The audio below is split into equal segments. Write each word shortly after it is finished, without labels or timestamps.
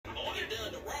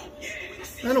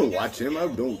I don't watch him. I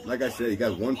don't. Like I said, he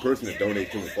got one person that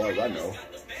donates to him as far as I know.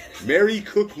 Mary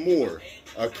Cook Moore,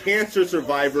 a cancer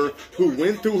survivor who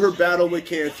went through her battle with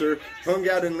cancer, hung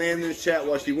out in Landon's chat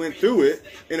while she went through it,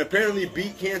 and apparently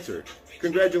beat cancer.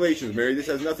 Congratulations, Mary. This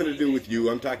has nothing to do with you.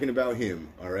 I'm talking about him,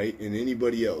 all right, and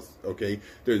anybody else, okay?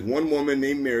 There's one woman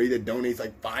named Mary that donates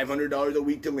like $500 a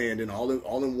week to Landon, all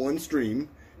in one stream,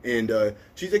 and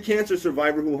she's a cancer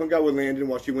survivor who hung out with Landon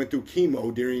while she went through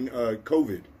chemo during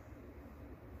COVID.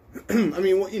 I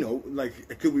mean, well, you know,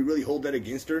 like, could we really hold that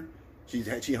against her?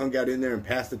 She hung out in there and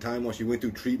passed the time while she went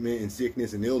through treatment and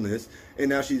sickness and illness, and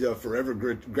now she's forever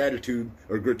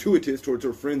gratuitous towards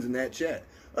her friends in that chat.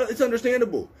 It's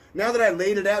understandable. Now that I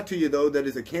laid it out to you, though, that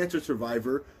is a cancer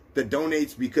survivor that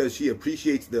donates because she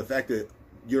appreciates the fact that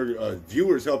your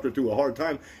viewers helped her through a hard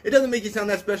time, it doesn't make you sound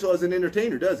that special as an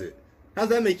entertainer, does it? How's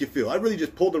that make you feel? I really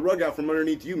just pulled the rug out from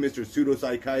underneath you, Mr.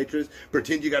 Pseudo-Psychiatrist.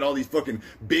 Pretend you got all these fucking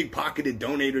big-pocketed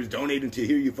donators donating to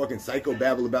hear you fucking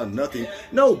psychobabble about nothing.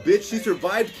 No, bitch, she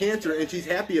survived cancer, and she's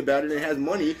happy about it and has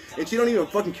money, and she don't even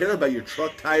fucking care about your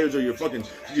truck tires or your fucking,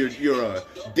 your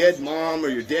dead mom or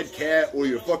your dead cat or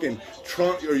your fucking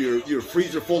trunk or your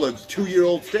freezer full of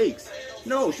 2-year-old steaks.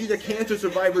 No, she's a cancer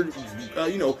survivor,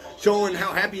 you know, showing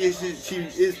how happy she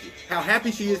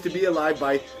is to be alive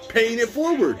by paying it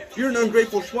forward. You're an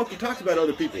ungrateful schmuck who talks about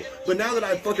other people. But now that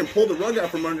I've fucking pulled the rug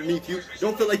out from underneath you,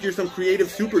 don't feel like you're some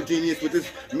creative super genius with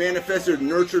this manifested,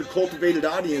 nurtured, cultivated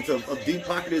audience of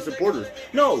deep-pocketed supporters.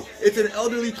 No, it's an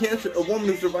elderly a woman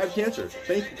who survived cancer.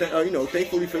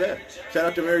 Thankfully for that. Shout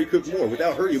out to Mary Cook Moore.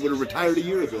 Without her, you would have retired a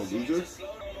year ago, loser.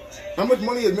 How much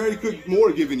money has Mary Cook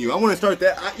Moore given you? I want to start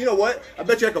that. You know what? I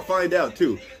bet you I could find out,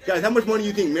 too. Guys, how much money do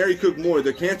you think Mary Cook Moore,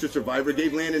 the cancer survivor,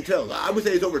 gave Landon Tells? I would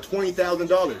say it's over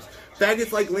 $20,000.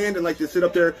 Faggots like Landon like to sit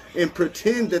up there and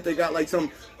pretend that they got like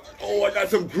some, oh, I got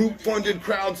some group-funded,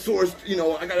 crowdsourced, you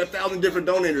know, I got 1,000 different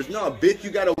donators. No, bitch, you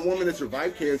got a woman that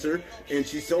survived cancer, and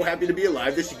she's so happy to be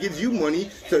alive that she gives you money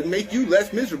to make you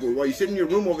less miserable while you sit in your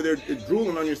room over there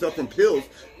drooling on yourself from pills.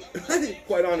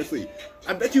 Quite honestly,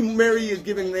 I bet you Mary is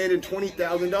giving Landon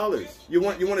 $20,000. You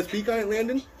want to speak on it,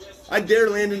 Landon? I dare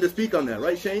Landon to speak on that,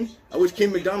 right, Shane? I wish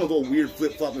Kim McDonald's old weird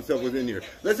flip-flopping self was in here.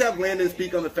 Let's have Landon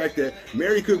speak on the fact that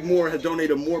Mary Cook Moore has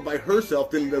donated more by herself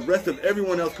than the rest of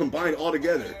everyone else combined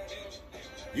altogether.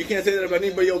 You can't say that about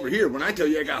anybody over here. When I tell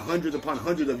you I got hundreds upon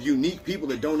hundreds of unique people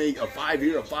that donate a 5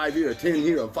 here, a 5 here, a 10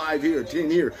 here, a 5 here, a 10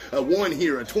 here, a 1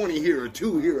 here, a 20 here, a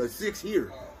 2 here, a 6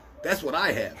 here. That's what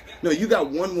I have. No, you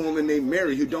got one woman named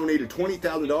Mary who donated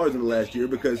 $20,000 in the last year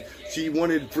because she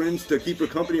wanted friends to keep her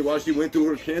company while she went through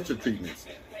her cancer treatments.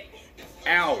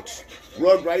 Ouch.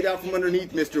 Rug right out from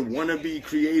underneath Mr. Wannabe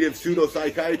Creative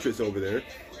Pseudo-Psychiatrist over there.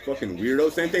 Fucking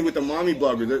weirdo. Same thing with the mommy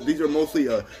bloggers. These are mostly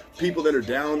people that are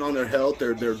down on their health.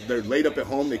 They're laid up at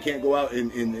home. They can't go out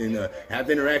and have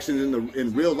interactions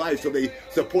in real life. So they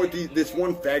support this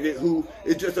one faggot who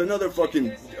is just another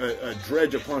fucking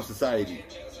dredge upon society.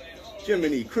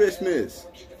 Jiminy Christmas.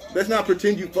 Let's not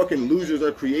pretend you fucking losers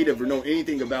are creative or know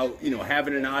anything about, you know,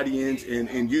 having an audience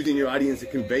and using your audience to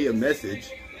convey a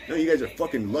message. No, you guys are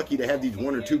fucking lucky to have these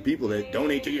 1 or 2 people that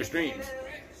donate to your streams.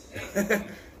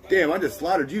 Damn, I just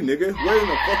slaughtered you, nigga. Where in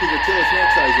the fuck is Attila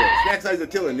Snack Size at? Snack Size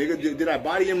Attila, nigga. Did I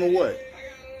body him or what?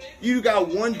 You got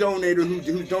one donator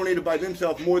who's donated by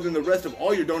themselves more than the rest of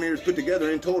all your donators put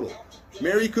together in total.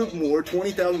 Mary Cook Moore,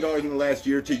 $20,000 in the last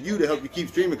year to you to help you keep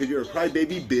streaming because you're a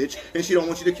crybaby bitch and she don't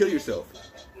want you to kill yourself.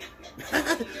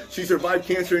 She survived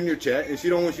cancer in your chat and she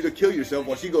don't want you to kill yourself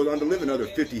while she goes on to live another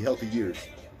 50 healthy years.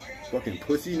 Fucking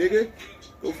pussy, nigga.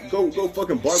 Go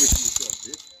fucking barbecue yourself,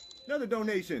 bitch. Another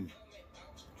donation.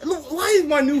 Look, why is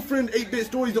my new friend 8-Bit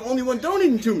Stories the only one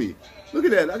donating to me? Look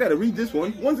at that. I gotta read this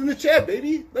one. One's in the chat,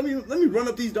 baby. Let me run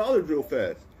up these dollars real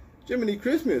fast. Jiminy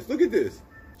Christmas. Look at this.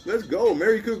 Let's go.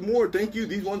 Mary Cook Moore, thank you.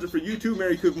 These ones are for you too,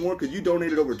 Mary Cook Moore, because you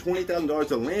donated over $20,000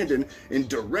 to Landon and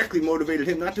directly motivated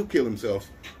him not to kill himself.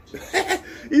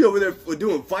 He's over there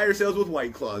doing fire sales with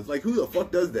White Claws. Like, who the fuck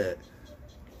does that?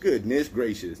 Goodness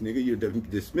gracious, nigga. You're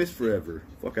dismissed forever.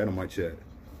 Fuck out of my chat.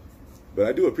 But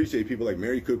I do appreciate people like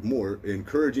Mary Cook Moore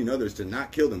encouraging others to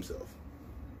not kill themselves.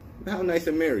 How nice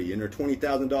of Mary and her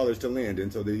 $20,000 to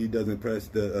Landon so that he doesn't press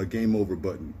the game over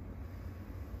button.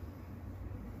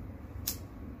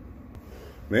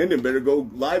 Landon better go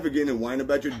live again and whine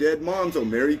about your dead mom so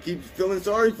Mary keeps feeling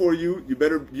sorry for you. You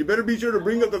better be sure to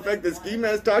bring up the fact that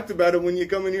Skimask talks about it when you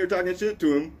come in here talking shit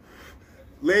to him.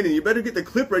 Landon, you better get the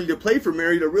clip ready to play for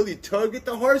Mary to really tug at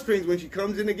the heartstrings when she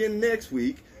comes in again next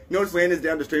week. Notice Landon's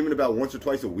down to streaming about once or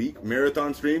twice a week,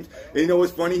 marathon streams. And you know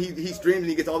what's funny? He streams and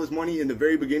he gets all this money in the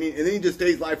very beginning, and then he just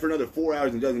stays live for another 4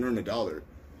 hours and doesn't earn $1.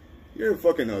 You're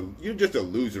you're just a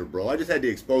loser, bro. I just had to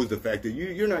expose the fact that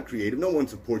you're not creative. No one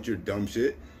supports your dumb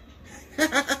shit.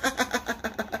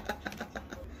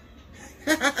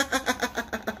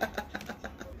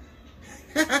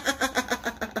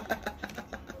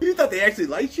 You thought they actually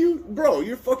liked you? Bro,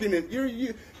 you're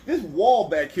this wall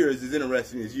back here is as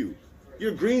interesting as you.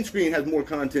 Your green screen has more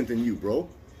content than you, bro.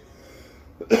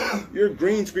 Your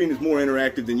green screen is more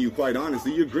interactive than you, quite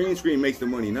honestly. Your green screen makes the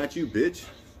money, not you, bitch.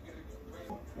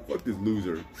 Fuck this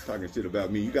loser talking shit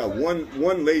about me. You got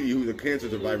one lady who's a cancer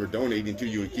survivor donating to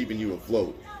you and keeping you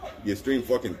afloat. You stream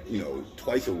fucking,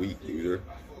 twice a week, loser.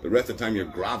 The rest of the time you're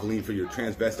groveling for your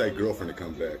transvestite girlfriend to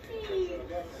come back.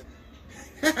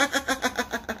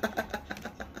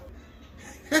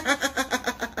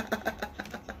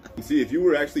 See, if you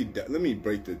were actually, let me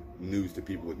break the news to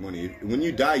people with money. When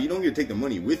you die, you don't get to take the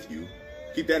money with you.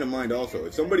 Keep that in mind also.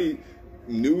 If somebody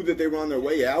knew that they were on their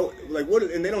way out, like what,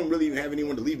 and they don't really even have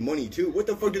anyone to leave money to, what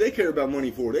the fuck do they care about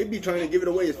money for? They'd be trying to give it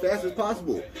away as fast as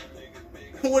possible.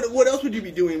 What else would you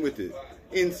be doing with it?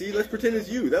 And see, let's pretend it's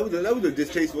you. That was a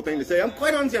distasteful thing to say. I'm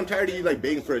quite honestly, I'm tired of you like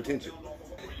begging for attention.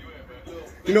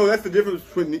 That's the difference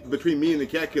between me and the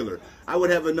cat killer. I would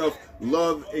have enough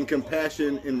love and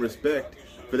compassion and respect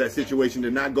for that situation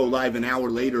to not go live an hour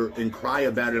later and cry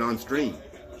about it on stream.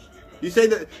 You say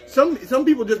that some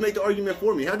people just make the argument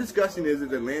for me. How disgusting is it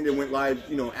that Landon went live,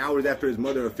 hours after his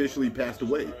mother officially passed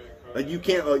away? Like you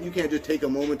can't just take a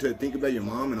moment to think about your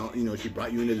mom and she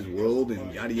brought you into this world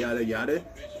and yada yada yada.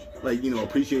 Like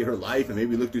appreciate her life and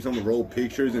maybe look through some of her old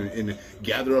pictures and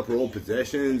gather up her old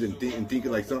possessions and think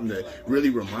of like something that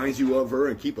really reminds you of her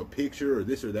and keep a picture or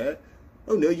this or that.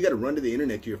 Oh no, you got to run to the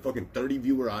internet to your fucking 30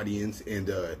 viewer audience and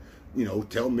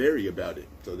tell Mary about it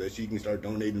so that she can start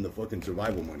donating the fucking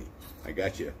survival money. I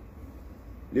got you.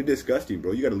 You're disgusting,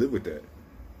 bro. You got to live with that.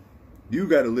 You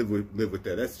got to live with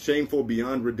that. That's shameful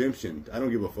beyond redemption. I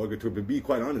don't give a fuck. But to be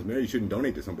quite honest, Mary shouldn't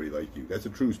donate to somebody like you. That's a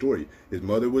true story. His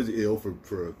mother was ill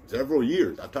for several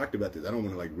years. I've talked about this. I don't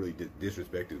want to like really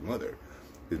disrespect his mother.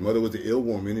 His mother was an ill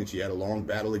woman and she had a long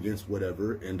battle against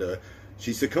whatever, and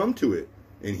she succumbed to it.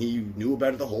 And he knew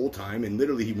about it the whole time, and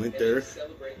literally he went there,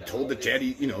 told the chat,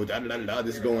 this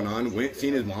is going on, went,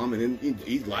 seen his mom, and then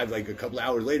he's live like a couple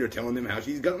hours later telling them how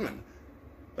she's gone.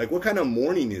 Like, what kind of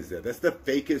mourning is that? That's the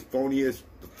fakest, phoniest,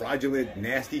 fraudulent,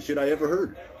 nasty shit I ever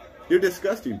heard. You're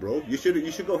disgusting, bro. You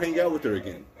should go hang out with her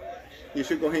again. You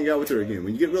should go hang out with her again.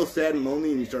 When you get real sad and lonely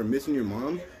and you start missing your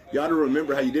mom, you ought to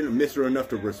remember how you didn't miss her enough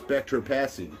to respect her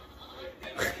passing.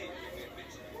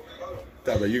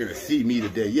 Thought about you're gonna see me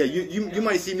today. Yeah, you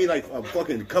might see me like a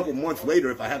fucking couple months later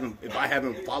if I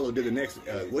haven't followed to the next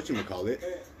whatchamacallit.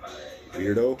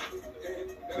 Weirdo.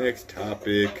 Next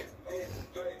topic.